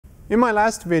In my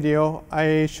last video,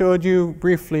 I showed you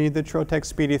briefly the Trotec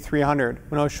Speedy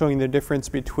 300 when I was showing the difference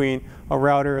between a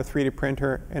router, a 3D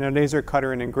printer, and a laser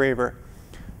cutter and engraver.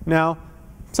 Now,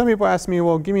 some people ask me,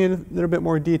 well, give me a little bit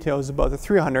more details about the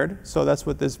 300, so that's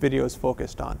what this video is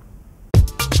focused on.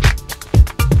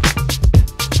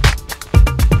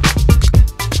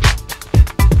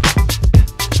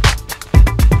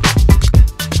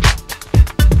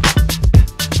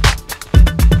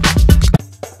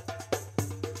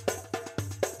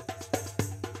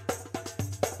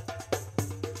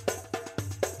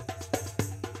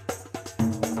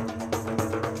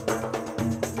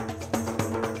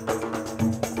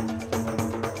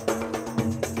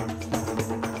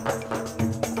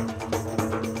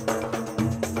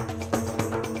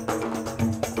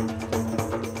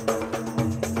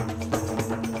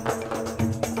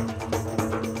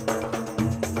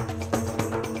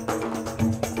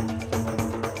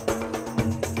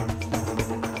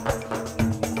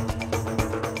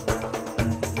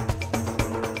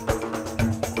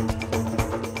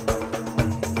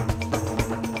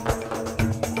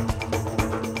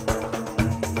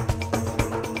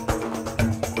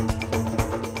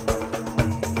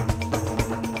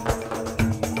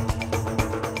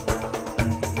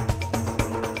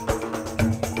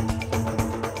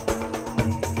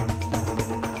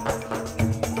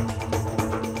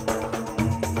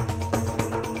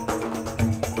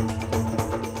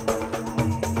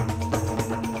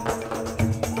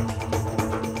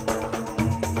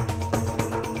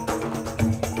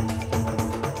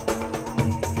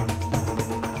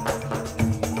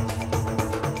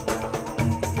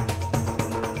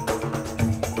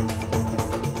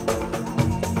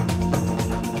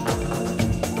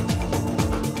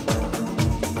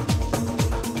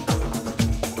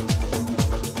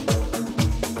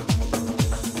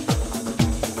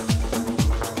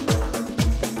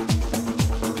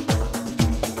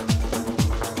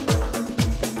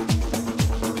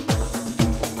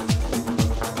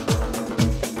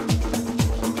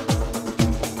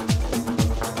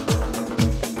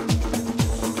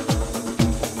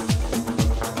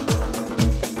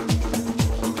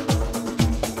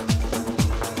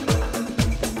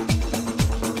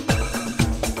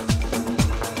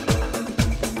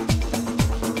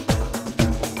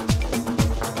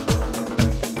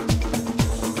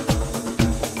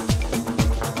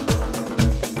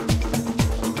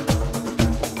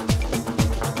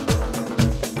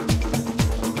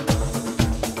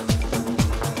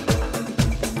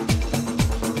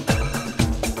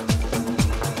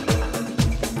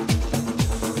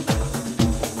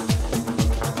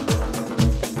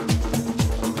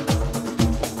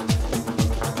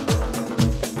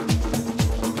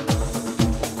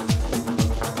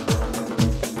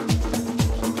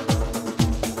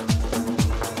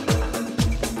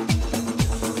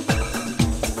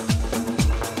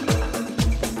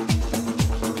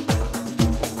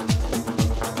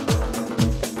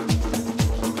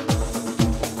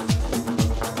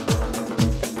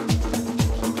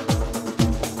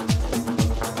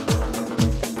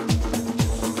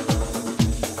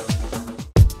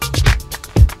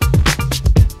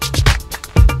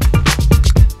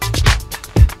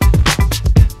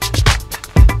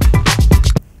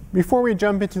 Before we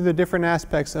jump into the different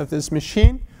aspects of this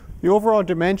machine, the overall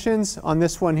dimensions on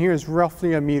this one here is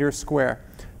roughly 1 meter square.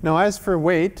 Now as for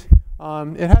weight,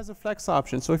 it has a flex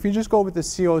option. So if you just go with the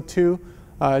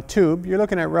CO2 tube, you're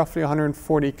looking at roughly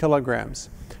 140 kilograms.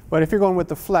 But if you're going with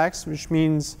the flex, which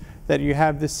means that you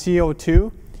have the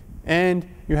CO2 and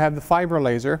you have the fiber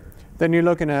laser, then you're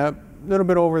looking at a little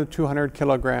bit over the 200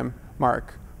 kilogram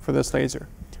mark for this laser.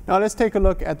 Now let's take a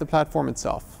look at the platform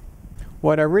itself.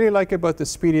 What I really like about the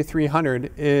Speedy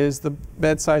 300 is the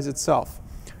bed size itself.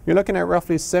 You're looking at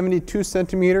roughly 72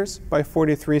 centimeters by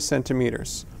 43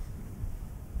 centimeters.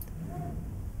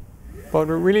 But what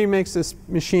really makes this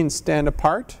machine stand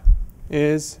apart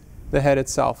is the head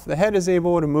itself. The head is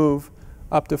able to move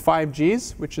up to 5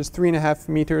 Gs, which is 3.5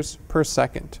 meters per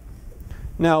second.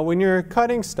 Now when you're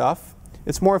cutting stuff,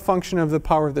 it's more a function of the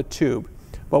power of the tube.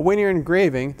 But when you're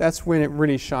engraving, that's when it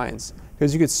really shines,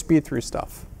 because you could speed through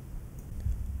stuff.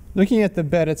 Looking at the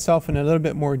bed itself in a little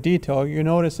bit more detail, you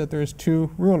notice that there's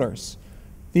 2 rulers.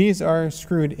 These are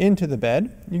screwed into the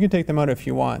bed. You can take them out if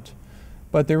you want.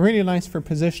 But they're really nice for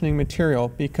positioning material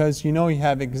because you know you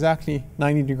have exactly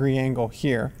 90-degree angle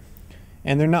here,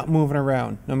 and they're not moving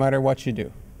around no matter what you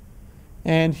do.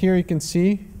 And here you can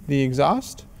see the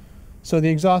exhaust. So the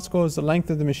exhaust goes the length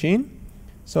of the machine.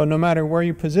 So no matter where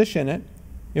you position it,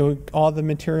 all the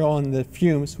material and the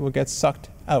fumes will get sucked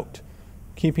out,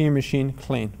 keeping your machine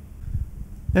clean.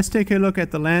 Let's take a look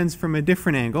at the lens from a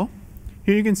different angle.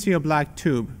 Here you can see a black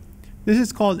tube. This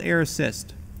is called air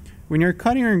assist. When you're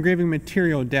cutting or engraving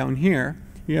material down here,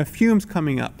 you have fumes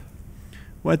coming up.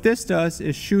 What this does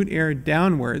is shoot air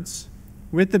downwards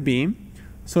with the beam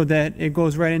so that it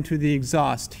goes right into the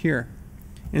exhaust here,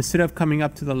 instead of coming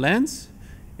up to the lens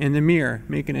and the mirror,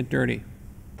 making it dirty.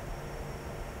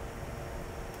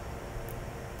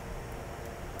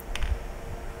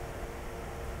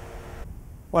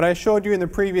 What I showed you in the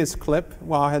previous clip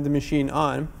while I had the machine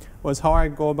on was how I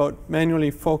go about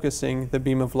manually focusing the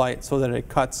beam of light so that it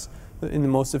cuts in the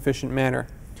most efficient manner.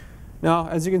 Now,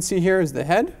 as you can see, here is the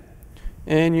head,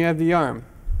 and you have the arm.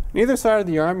 On either side of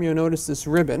the arm, you'll notice this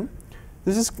ribbon.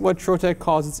 This is what Trotec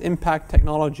calls its impact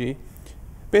technology.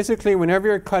 Basically, whenever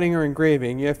you're cutting or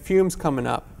engraving, you have fumes coming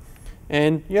up,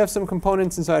 and you have some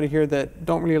components inside of here that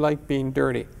don't really like being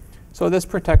dirty. So this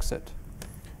protects it.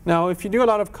 Now, if you do a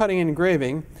lot of cutting and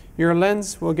engraving, your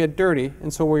lens will get dirty,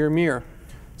 and so will your mirror.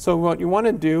 So what you want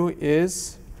to do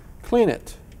is clean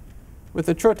it. With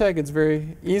the Trotec, it's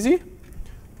very easy.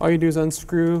 All you do is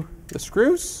unscrew the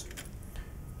screws.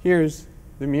 Here's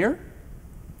the mirror.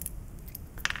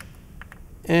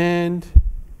 And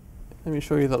let me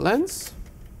show you the lens.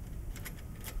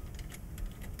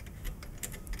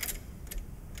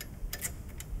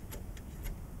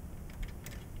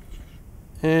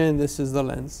 And this is the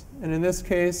lens. And in this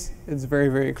case, it's very,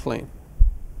 very clean.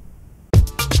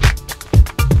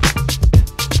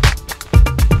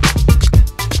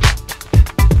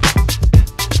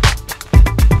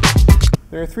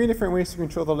 There are 3 different ways to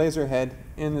control the laser head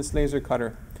in this laser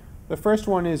cutter. The first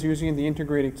one is using the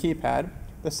integrated keypad.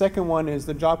 The second one is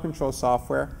the job control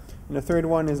software. And the third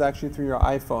one is actually through your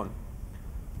iPhone.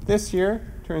 This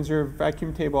here turns your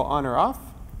vacuum table on or off.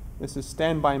 This is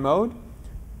standby mode.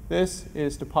 This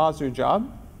is to pause your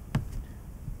job.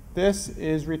 This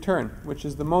is return, which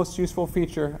is the most useful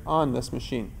feature on this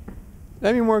machine.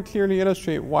 Let me more clearly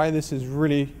illustrate why this is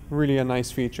really, really a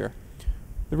nice feature.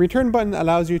 The return button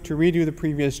allows you to redo the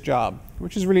previous job,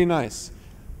 which is really nice.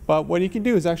 But what you can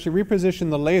do is actually reposition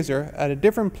the laser at a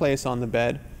different place on the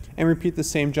bed and repeat the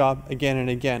same job again and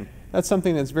again. That's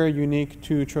something that's very unique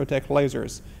to Trotec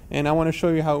lasers, and I want to show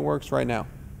you how it works right now.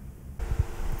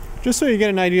 Just so you get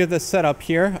an idea of the setup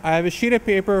here, I have a sheet of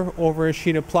paper over a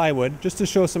sheet of plywood just to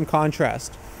show some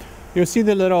contrast. You'll see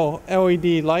the little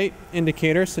LED light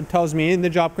indicator, so it tells me in the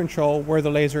job control where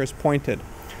the laser is pointed.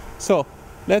 So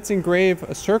let's engrave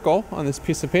a circle on this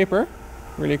piece of paper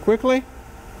really quickly.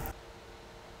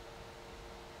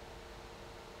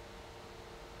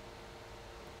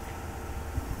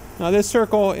 Now this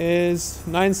circle is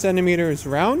 9 centimeters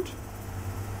round.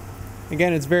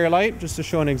 Again, it's very light, just to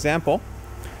show an example.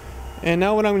 And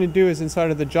now what I'm going to do is inside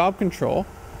of the job control,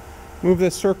 move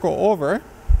this circle over,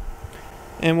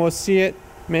 and we'll see it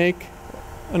make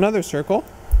another circle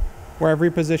where I've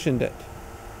repositioned it.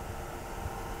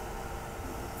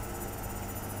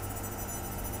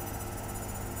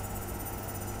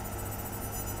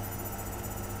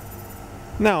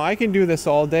 Now I can do this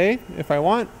all day if I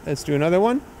want. Let's do another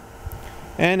one.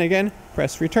 And again,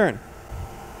 press return.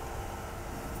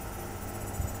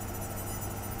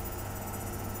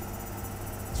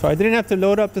 So I didn't have to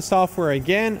load up the software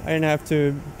again. I didn't have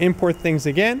to import things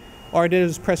again. All I did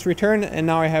is press return, and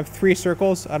now I have 3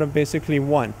 circles out of basically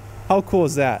 1. How cool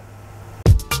is that?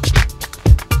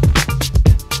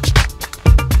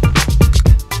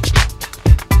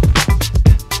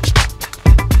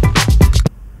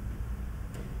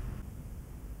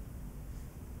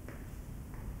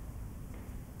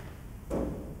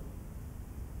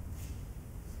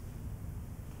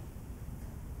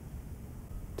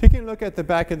 Taking a look at the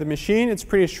back of the machine, it's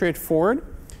pretty straightforward.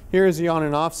 Here's the on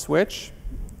and off switch.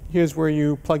 Here's where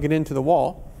you plug it into the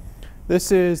wall.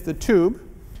 This is the tube,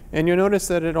 and you'll notice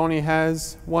that it only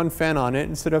has 1 fan on it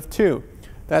instead of 2.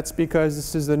 That's because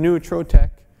this is the new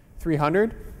Trotec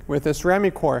 300 with a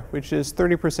ceramic core, which is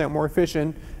 30% more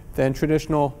efficient than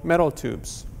traditional metal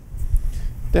tubes.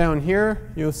 Down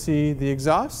here, you'll see the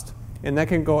exhaust, and that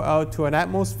can go out to an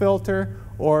Atmos filter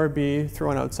or be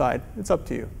thrown outside. It's up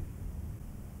to you.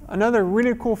 Another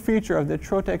really cool feature of the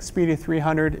Trotec Speedy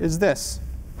 300 is this.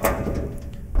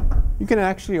 You can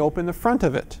actually open the front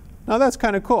of it. Now that's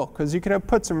kind of cool because you could have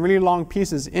put some really long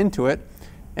pieces into it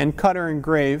and cut or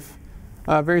engrave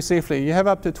very safely. You have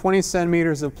up to 20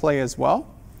 centimeters of play as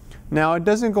well. Now it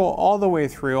doesn't go all the way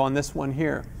through on this one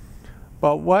here.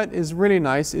 But what is really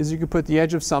nice is you could put the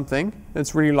edge of something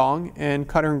that's really long and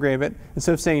cut or engrave it.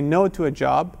 Instead of saying no to a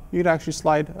job, you'd actually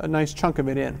slide a nice chunk of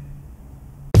it in.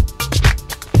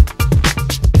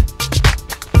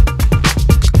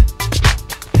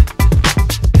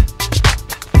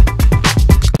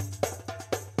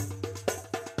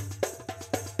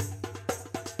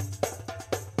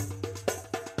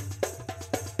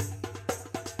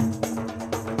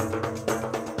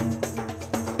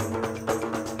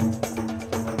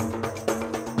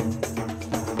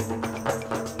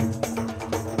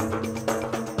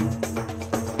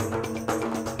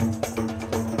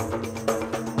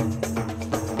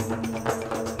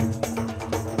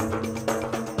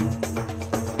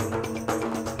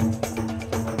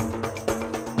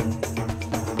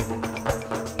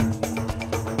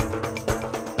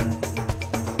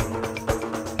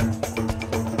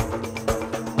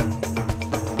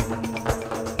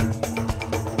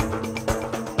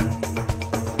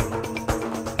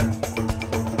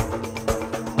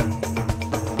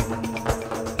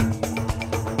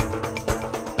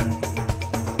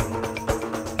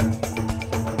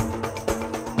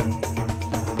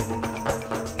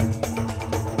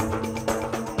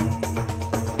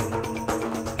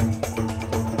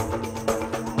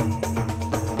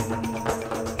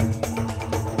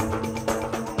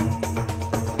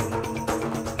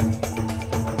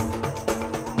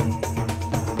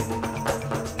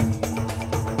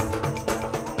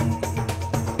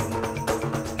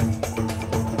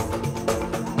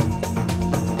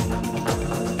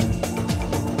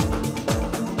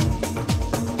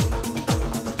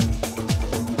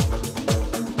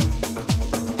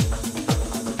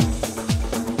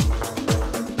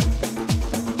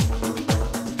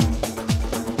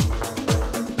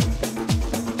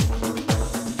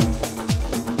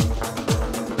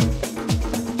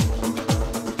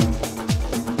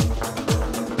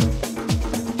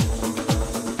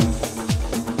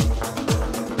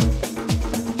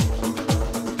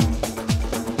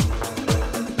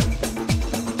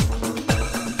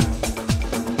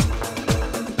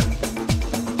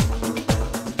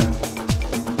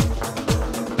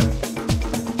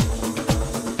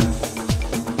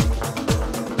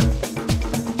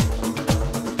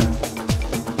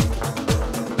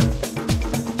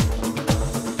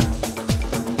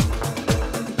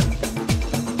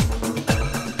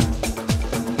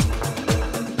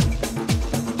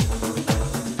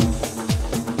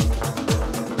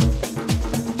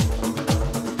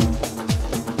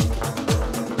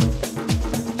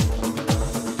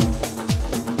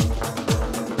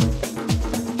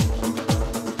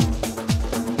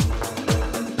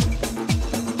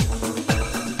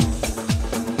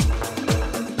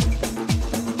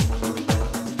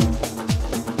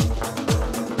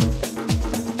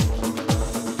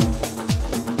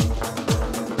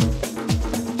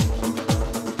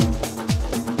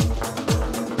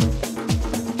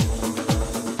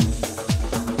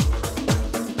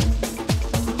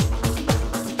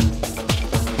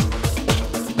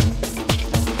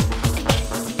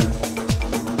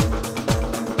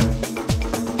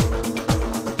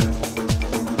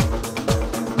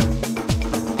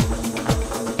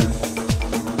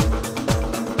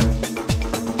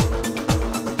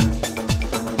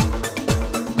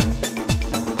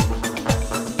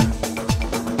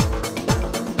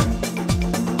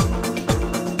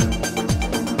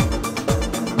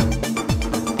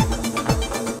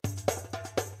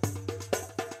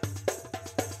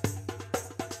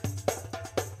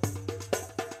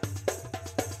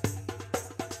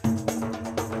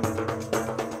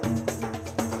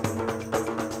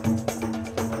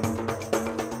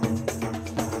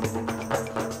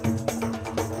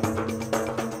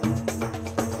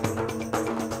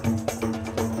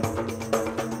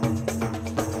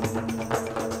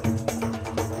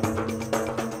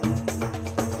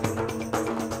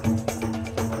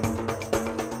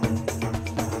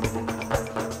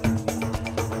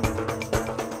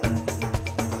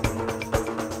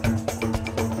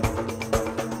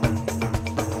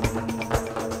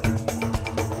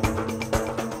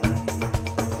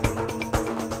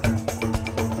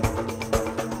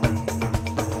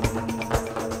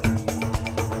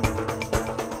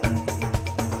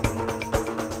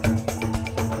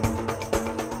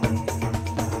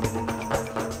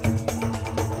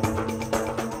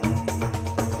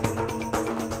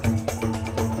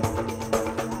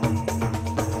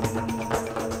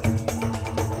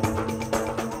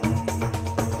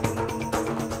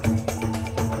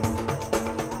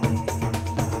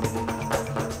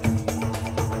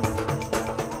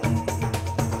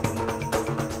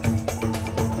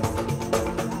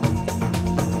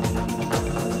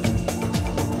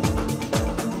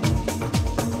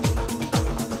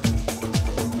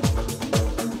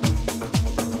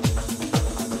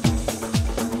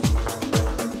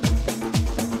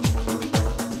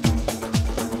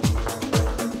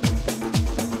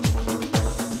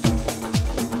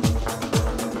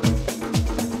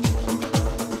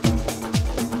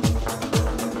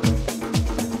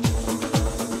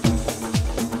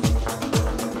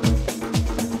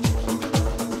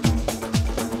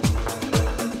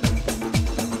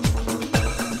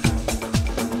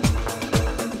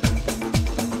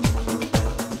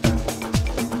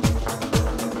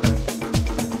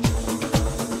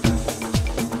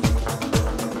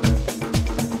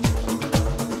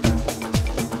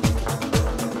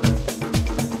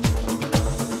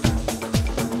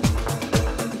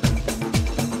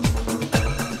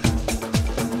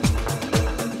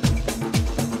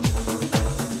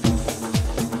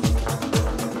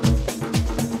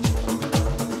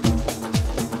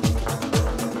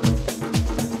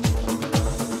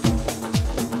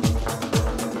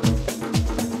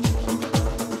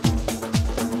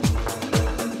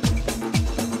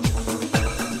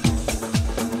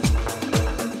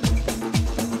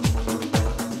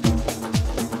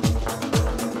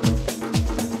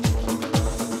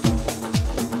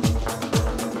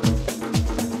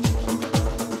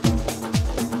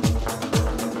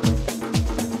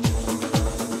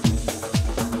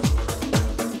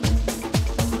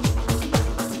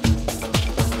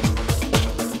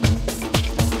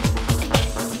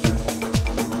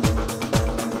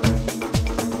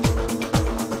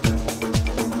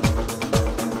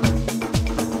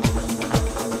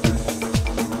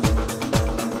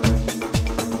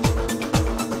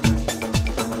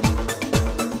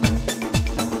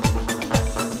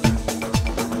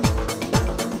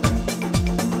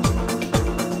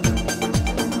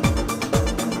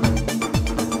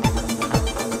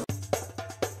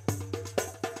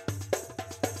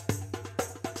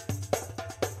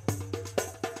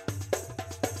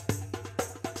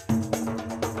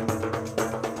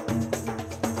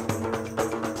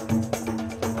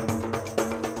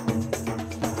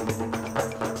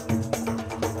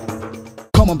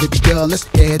 on, baby girl, let's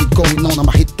get it going on.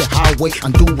 I'ma hit the highway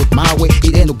and do it my way.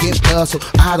 It ain't no game, girl, so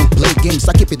I don't play games.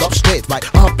 I keep it up straight, right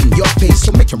up in your face.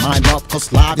 So make your mind up,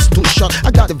 cause life is too short.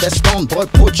 I got the vest on, boy,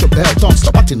 put your belt on.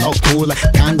 Stop acting all cool like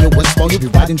Kanye West. You be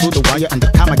riding through the wire, and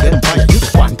the time I get on fire. You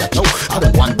the one that no, I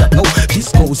don't want that, no. This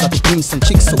goes up between some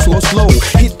chicks, so slow.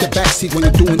 Hit the backseat when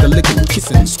you're doing the licking,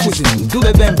 kissing, squeezing. Do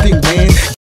the damn thing, man.